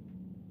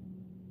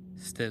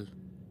 Still,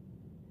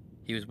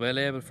 he was well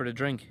able for the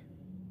drink,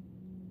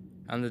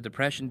 and the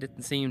depression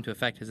didn't seem to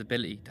affect his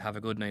ability to have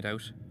a good night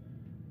out.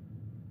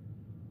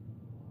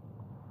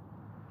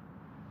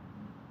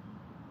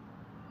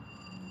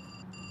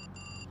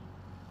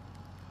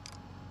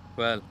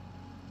 Well,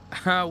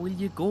 will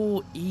you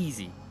go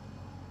easy?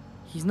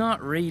 He's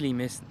not really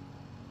missing.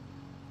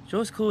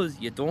 Just 'cause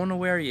you don't know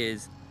where he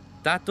is,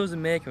 that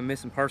doesn't make him a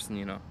missing person,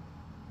 you know.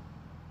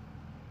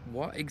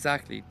 What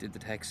exactly did the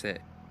text say?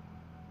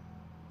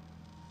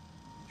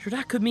 Sure,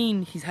 that could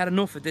mean he's had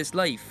enough of this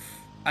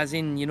life. As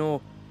in, you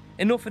know,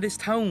 enough of this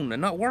town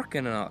and not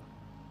working and all.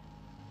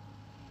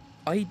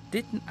 I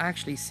didn't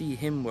actually see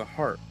him with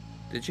her,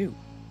 did you?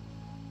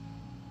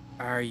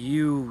 Are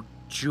you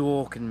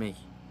joking me?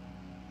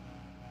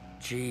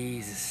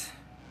 Jesus.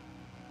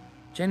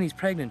 Jenny's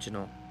pregnant, you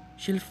know.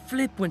 She'll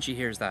flip when she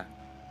hears that.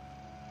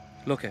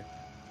 Look,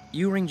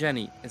 you ring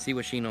Jenny and see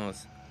what she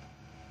knows.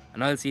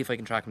 And I'll see if I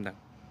can track him down.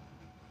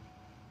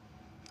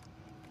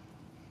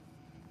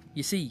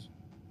 You see,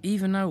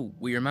 even now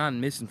with your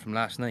man missing from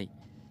last night,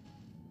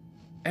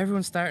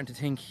 everyone's starting to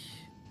think,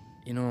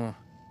 you know,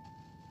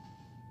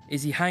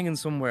 is he hanging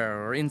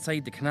somewhere or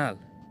inside the canal?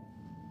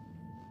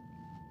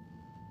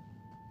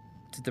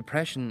 The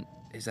depression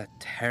is a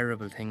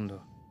terrible thing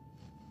though.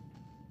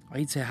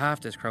 I'd say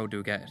half this crowd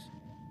do get it,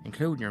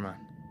 including your man.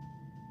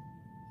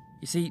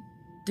 You see,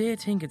 they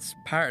think it's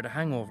part of the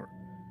hangover,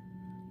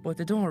 but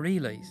they don't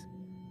realise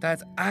that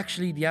it's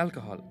actually the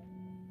alcohol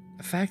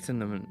affecting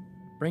them and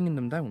bringing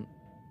them down.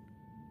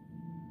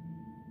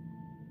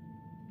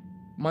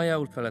 My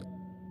old fella,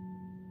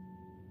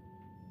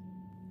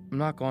 I'm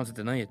not going to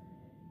deny it,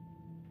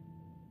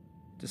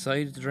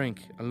 decided to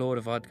drink a load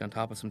of vodka on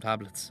top of some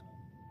tablets.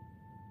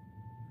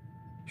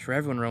 Sure,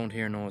 everyone around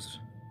here knows it.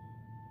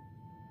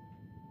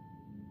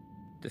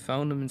 They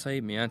found him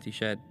inside my auntie's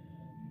shed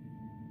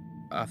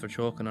after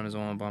choking on his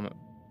own vomit.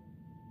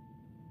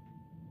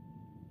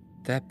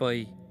 Death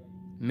by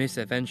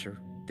misadventure,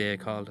 they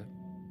called it.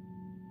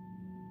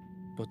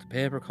 But the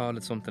paper called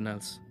it something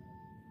else.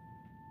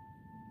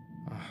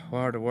 Oh, what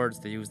are the words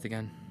they used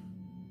again?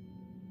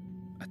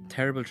 A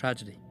terrible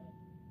tragedy.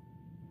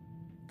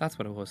 That's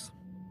what it was.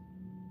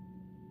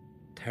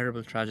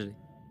 Terrible tragedy.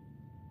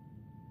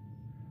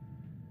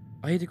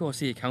 I had to go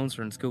see a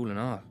counsellor in school and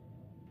all.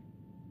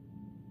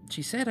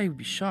 She said I would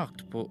be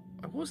shocked, but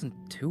I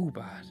wasn't too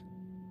bad.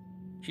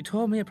 She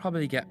told me I'd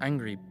probably get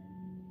angry,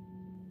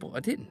 but I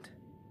didn't.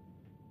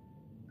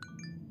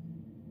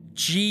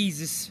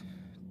 Jesus!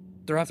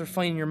 They're after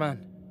finding your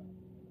man.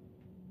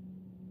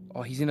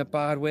 Oh, he's in a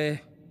bad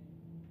way.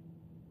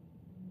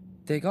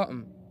 They got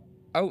him.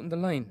 Out in the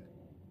line.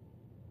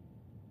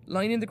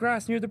 Lying in the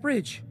grass near the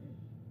bridge.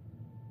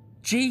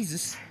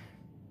 Jesus!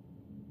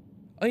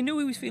 I knew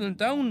he was feeling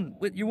down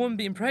with your one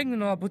being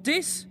pregnant and all, but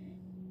this?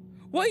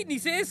 Why didn't he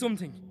say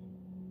something?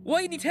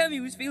 Why didn't he tell me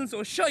he was feeling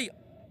so shy?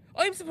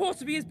 I'm supposed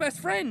to be his best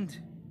friend.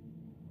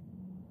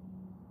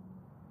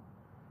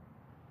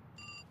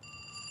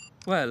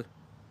 Well,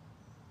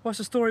 what's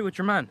the story with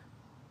your man?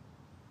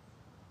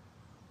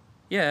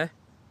 Yeah.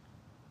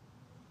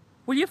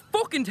 Will you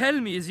fucking tell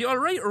me, is he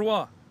alright or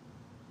what?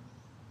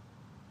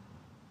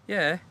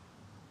 Yeah.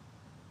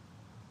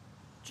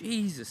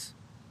 Jesus.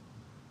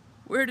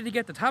 Where did he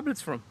get the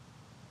tablets from?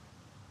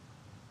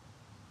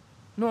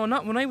 No,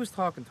 not when I was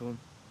talking to him.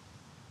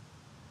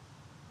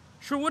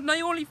 Sure, wouldn't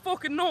I only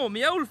fucking know,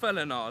 me old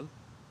fella and all?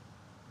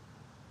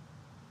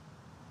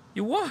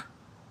 You what?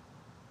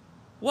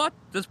 What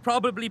does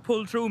probably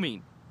pull through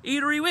mean?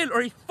 Either he will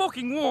or he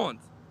fucking won't.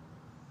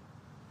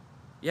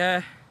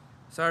 Yeah,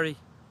 sorry.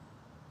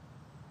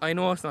 I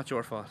know it's not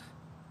your fault.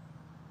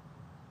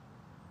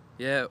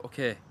 Yeah,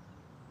 okay.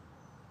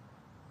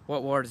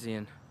 What ward is he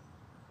in?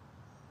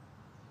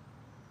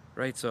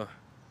 Right, so.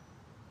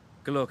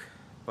 Good luck.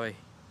 Bye.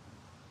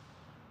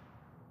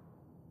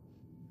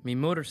 Me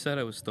mother said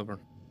I was stubborn.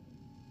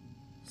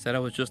 Said I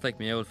was just like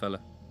me old fella.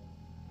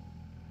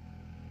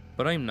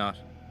 But I'm not.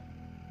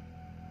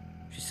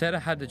 She said I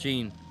had the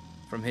gene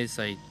from his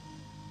side.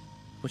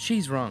 But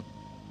she's wrong.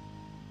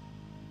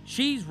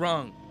 She's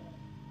wrong.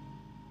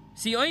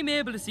 See, I'm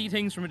able to see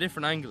things from a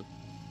different angle.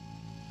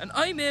 And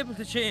I'm able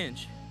to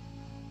change.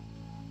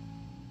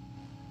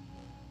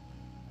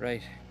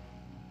 Right.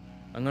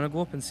 I'm gonna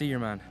go up and see your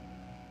man.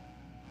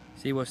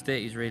 See what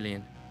state he's really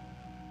in.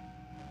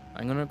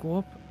 I'm gonna go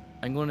up,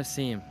 I'm gonna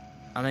see him,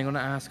 and I'm gonna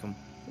ask him,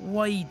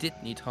 why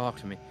didn't he talk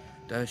to me?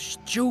 The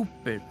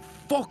stupid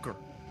fucker.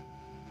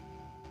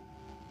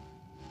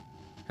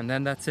 And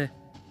then that's it.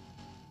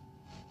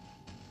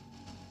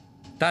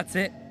 That's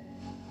it.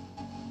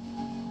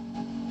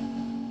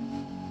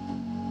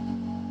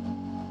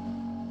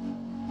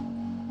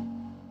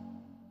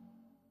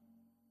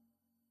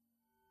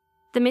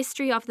 The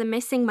Mystery of the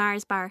Missing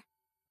Mars Bar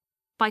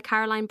by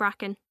Caroline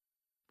Bracken,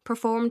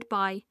 performed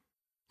by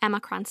Emma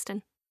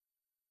Cranston.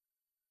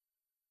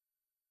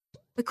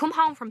 We come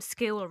home from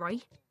school,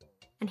 right?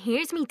 And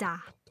here's me dad,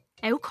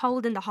 out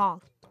cold in the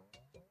hall.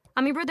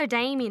 And me brother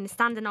Damien is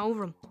standing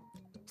over him,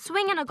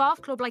 swinging a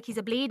golf club like he's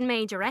a bleeding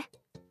major, eh?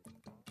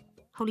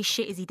 Holy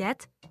shit, is he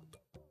dead?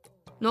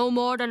 No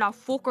more than a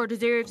fucker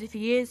deserves if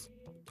he is,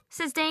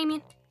 says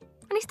Damien.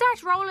 And he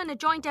starts rolling a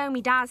joint down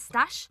me dad's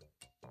stash.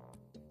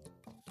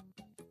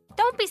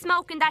 Don't be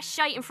smoking that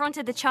shite in front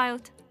of the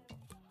child.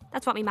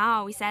 That's what me ma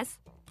always says.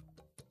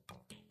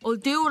 I'll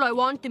do what I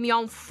want in my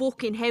own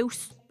fucking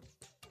house.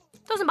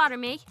 Doesn't bother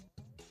me.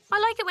 I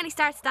like it when he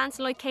starts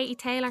dancing like Katie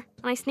Taylor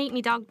and I sneak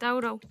me dog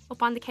Dodo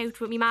up on the couch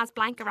with me ma's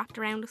blanket wrapped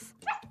around us.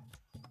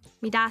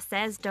 Me dad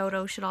says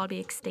Dodo should all be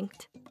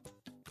extinct.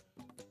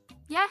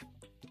 Yeah,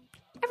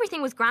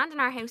 everything was grand in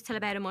our house till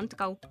about a month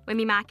ago when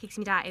me ma kicks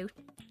me dad out.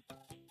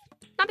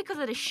 Not because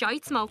of the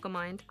shite smoke of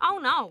mine. Oh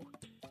no.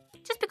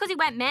 Just because he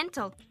went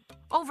mental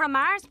over a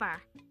Mars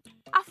bar.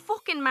 A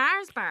fucking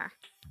Mars bar.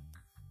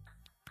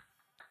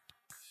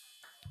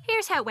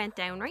 Here's how it went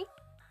down, right?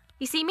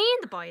 You see, me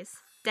and the boys,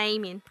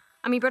 Damien,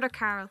 and me brother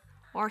Carl,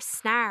 or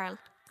Snarl,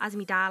 as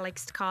me dad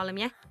likes to call him,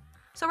 yeah?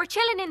 So we're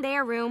chilling in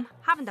their room,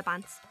 having the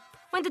bants,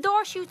 when the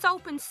door shoots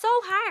open so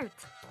hard.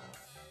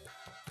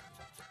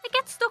 It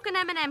gets stuck in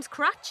Eminem's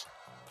crotch.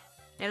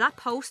 Now that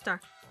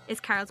poster is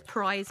Carl's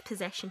prized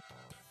possession.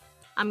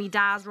 And me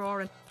dad's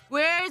roaring,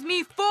 "Where's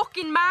me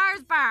fucking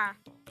Mars bar?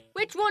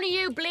 Which one of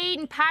you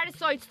bleeding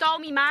parasites stole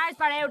me Mars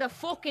bar out of the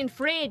fucking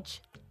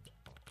fridge?"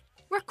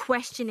 We're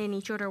questioning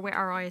each other with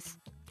our eyes.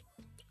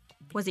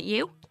 Was it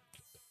you?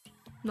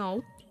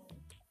 No.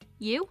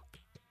 You?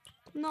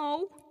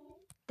 No.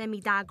 Then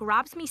me dad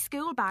grabs me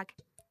school bag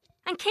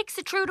and kicks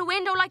it through the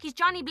window like he's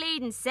Johnny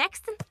Bleeding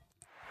Sexton.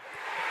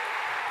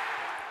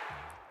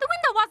 The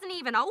window wasn't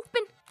even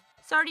open.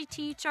 Sorry,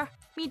 teacher.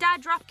 Me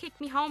dad drop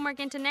kicked me homework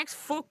into next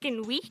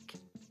fucking week.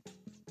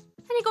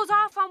 Then he goes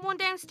off on one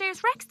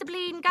downstairs, wrecks the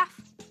bleeding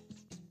gaff.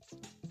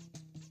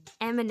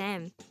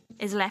 Eminem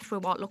is left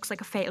with what looks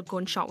like a fatal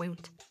gunshot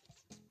wound,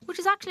 which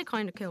is actually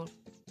kind of cool.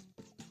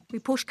 We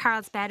push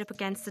Carl's bed up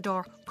against the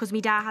door because me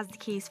dad has the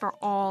keys for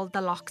all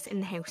the locks in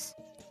the house.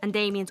 And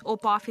Damien's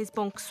up off his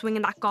bunk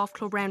swinging that golf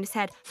club round his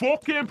head.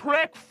 "Fucking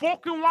prick,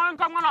 fucking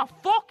wank, I'm gonna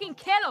fucking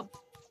kill him."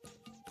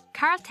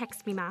 Carl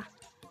texts me ma.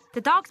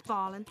 The dog's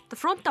bawling, the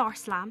front door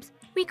slams,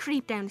 we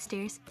creep down the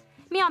stairs.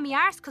 Me on me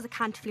arse because I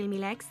can't feel me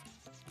legs.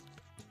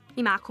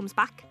 Me ma comes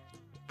back.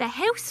 The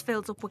house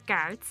fills up with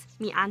guards,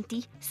 me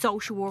auntie,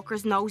 social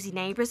workers, nosy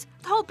neighbours,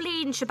 the whole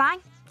bleeding shebang.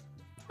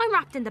 I'm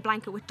wrapped in the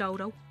blanket with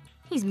Dodo.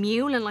 He's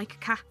mewling like a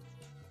cat.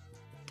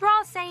 They're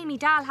all saying me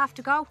dad'll have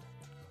to go.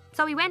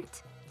 So he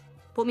went.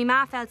 But me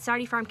ma felt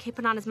sorry for him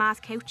kipping on his ma's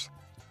couch,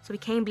 so he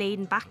came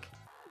bleeding back.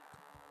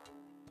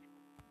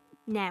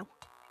 Now,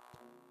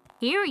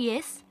 here he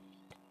is,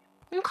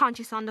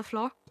 unconscious on the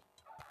floor.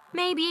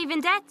 Maybe even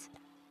dead.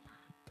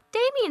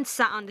 Damien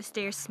sat on the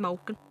stairs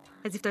smoking,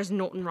 as if there's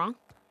nothing wrong.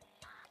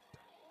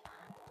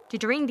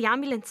 "Did you ring the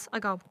ambulance?" I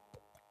go.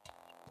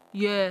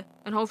 "Yeah,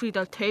 and hopefully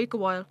they'll take a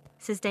while,"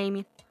 says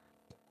Damien.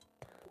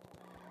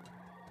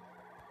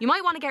 "You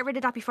might want to get rid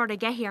of that before they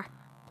get here,"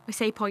 I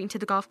say, pointing to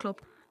the golf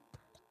club.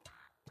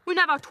 "We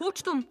never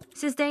touched them,"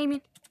 says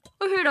Damien.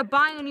 "I heard a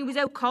bang and he was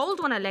out cold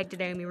when I legged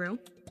it out of my room.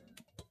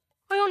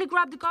 I only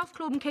grabbed the golf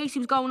club in case he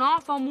was going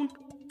off on one."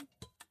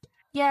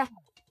 "Yeah,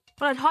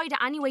 but I'd hide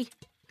it anyway.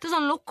 It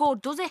doesn't look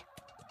good, does it?"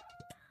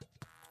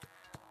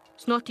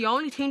 "It's not the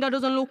only thing that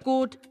doesn't look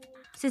good,"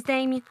 says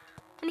Damien,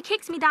 and he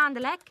kicks me down the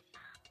leg.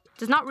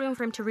 There's not room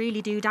for him to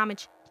really do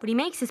damage, but he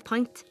makes his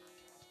point.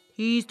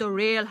 He's the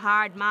real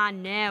hard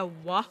man now,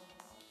 what?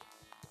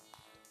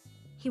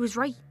 He was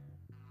right.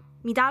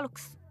 Me dad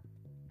looks,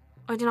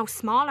 I don't know,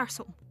 small or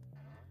something.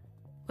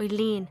 I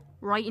lean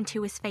right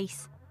into his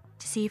face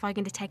to see if I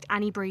can detect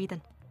any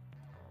breathing.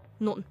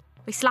 Nothing.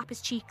 I slap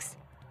his cheeks.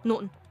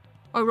 Nothing.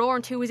 I roar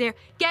into his ear,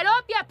 "Get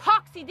up, you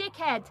poxy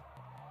dickhead!"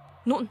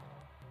 Nothing.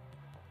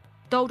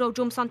 Dodo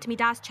jumps onto me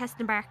dad's chest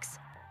and barks.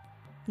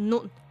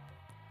 Nothing.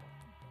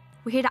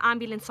 We hear the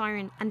ambulance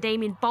siren and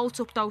Damien bolts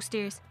up those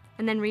stairs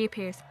and then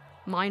reappears,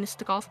 minus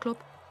the golf club.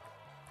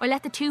 I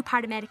let the two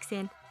paramedics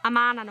in, a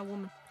man and a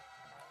woman.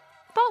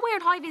 Both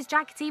wearing high-vis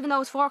jackets even though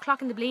it's 4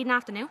 o'clock in the bleeding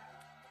afternoon.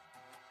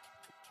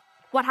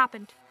 "What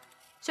happened?"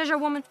 says your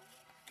woman,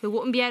 who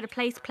wouldn't be out of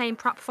place playing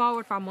prop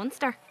forward for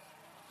Munster.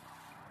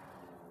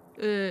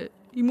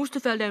 He must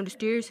have fell down the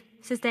stairs,"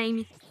 says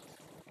Damien.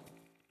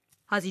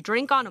 "Has he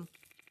drink on him?"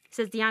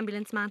 says the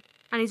ambulance man,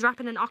 and he's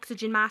wrapping an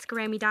oxygen mask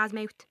around me dad's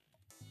mouth.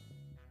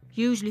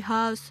 "Usually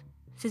has,"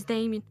 says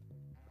Damien.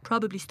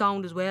 "Probably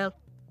stoned as well."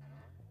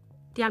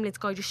 The ambulance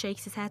guy just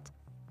shakes his head.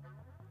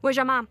 "Where's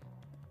your mum?"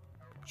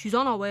 "She's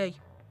on her way."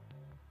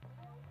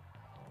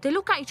 They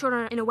look at each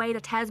other in a way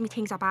that tells me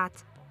things are bad.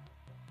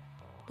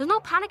 There's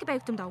no panic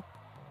about them though.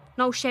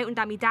 No shouting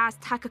that me dad's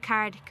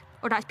tachycardic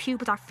or that his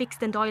pupils are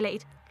fixed and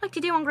dilated, like they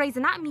do on Grey's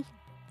Anatomy.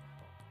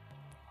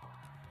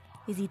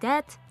 "Is he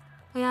dead?"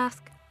 I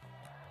ask.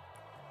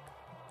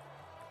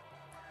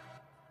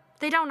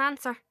 They don't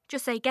answer,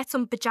 just say get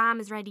some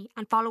pyjamas ready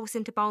and follow us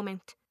into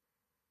Beaumont.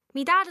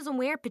 Me dad doesn't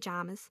wear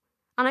pyjamas,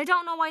 and I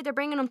don't know why they're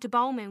bringing him to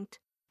Beaumont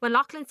when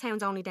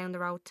Loughlinstown's only down the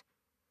road.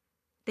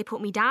 They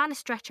put me dad in a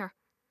stretcher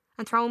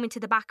and throw him into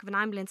the back of an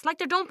ambulance like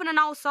they're dumping an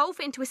old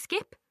sofa into a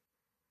skip.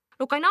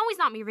 Look, I know he's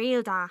not me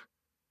real dad,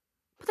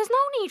 but there's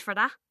no need for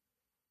that.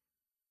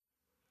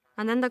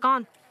 And then they're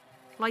gone,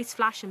 lights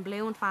flashing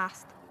blue and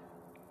fast.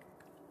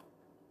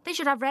 "They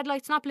should have red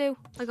lights, not blue,"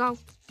 I go.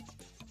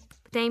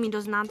 But Damien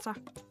doesn't answer.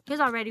 He's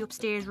already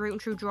upstairs rooting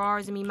through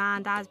drawers in me ma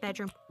and dad's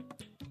bedroom,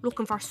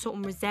 looking for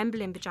something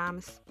resembling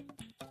pyjamas.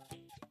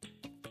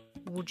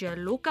 "Would you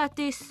look at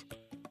this?"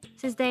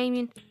 says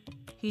Damien.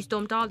 He's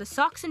dumped all the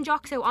socks and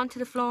jocks out onto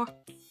the floor.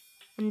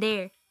 And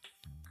there,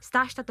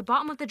 stashed at the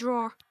bottom of the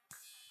drawer,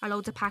 are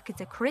loads of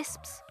packets of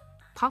crisps,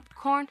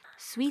 popcorn,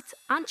 sweets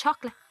and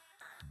chocolate.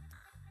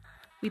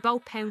 We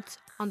both pounce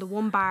on the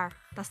one bar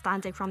that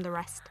stands out from the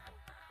rest.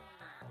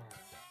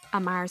 A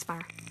Mars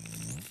bar.